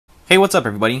Hey, what's up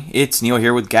everybody? It's Neil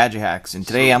here with Gadget Hacks, and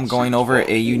today I'm going over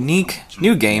a unique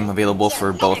new game available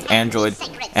for both Android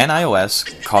and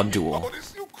iOS called Duel.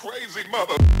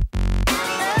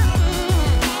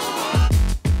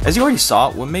 As you already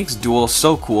saw, what makes Duel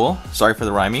so cool, sorry for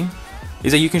the rhyming,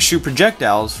 is that you can shoot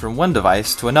projectiles from one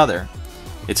device to another.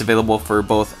 It's available for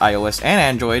both iOS and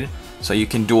Android, so you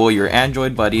can duel your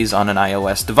Android buddies on an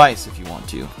iOS device if you want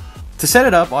to. To set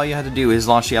it up, all you have to do is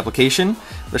launch the application.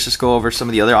 Let's just go over some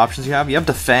of the other options you have. You have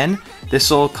Defend. This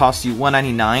will cost you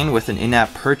 $1.99 with an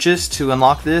in-app purchase to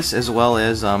unlock this, as well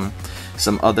as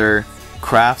some other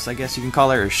crafts, I guess you can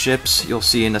call it, or ships you'll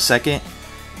see in a second.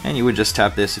 And you would just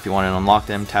tap this if you want to unlock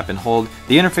them, tap and hold.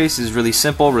 The interface is really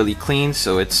simple, really clean,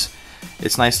 so it's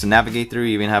nice to navigate through.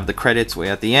 You even have the credits way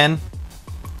at the end.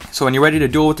 So when you're ready to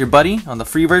duel with your buddy on the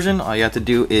free version, all you have to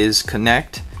do is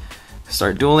connect.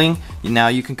 Start dueling. Now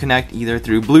you can connect either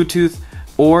through Bluetooth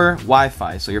or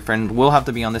Wi-Fi, so your friend will have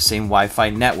to be on the same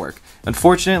Wi-Fi network.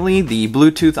 Unfortunately, the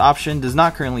Bluetooth option does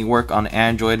not currently work on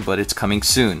Android, but it's coming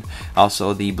soon.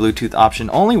 Also, the Bluetooth option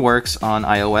only works on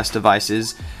iOS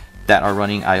devices that are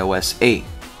running iOS 8.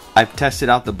 I've tested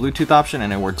out the Bluetooth option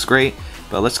and it works great,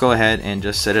 but let's go ahead and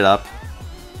just set it up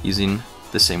using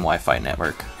the same Wi-Fi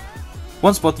network.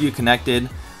 Once both of you connected,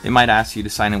 it might ask you to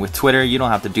sign in with Twitter. You don't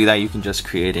have to do that. You can just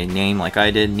create a name like I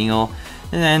did, Neil,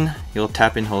 and then you'll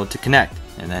tap and hold to connect.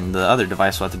 And then the other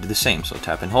device will have to do the same. So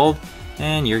tap and hold,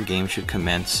 and your game should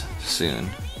commence soon.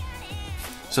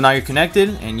 So now you're connected,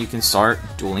 and you can start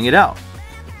dueling it out.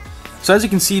 So as you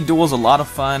can see, Duel is a lot of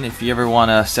fun. If you ever want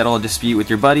to settle a dispute with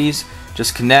your buddies,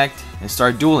 just connect and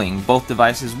start dueling. Both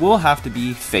devices will have to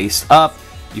be face up.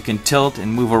 You can tilt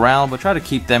and move around, but try to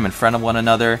keep them in front of one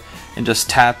another, and just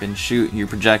tap and shoot your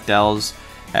projectiles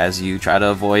as you try to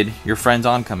avoid your friend's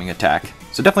oncoming attack.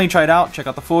 So definitely try it out. Check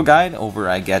out the full guide over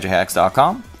at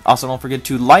gadgethacks.com. Also, don't forget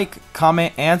to like,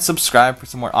 comment, and subscribe for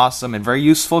some more awesome and very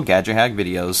useful gadget hack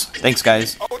videos. Thanks,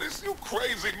 guys. Oh, this you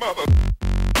crazy mother.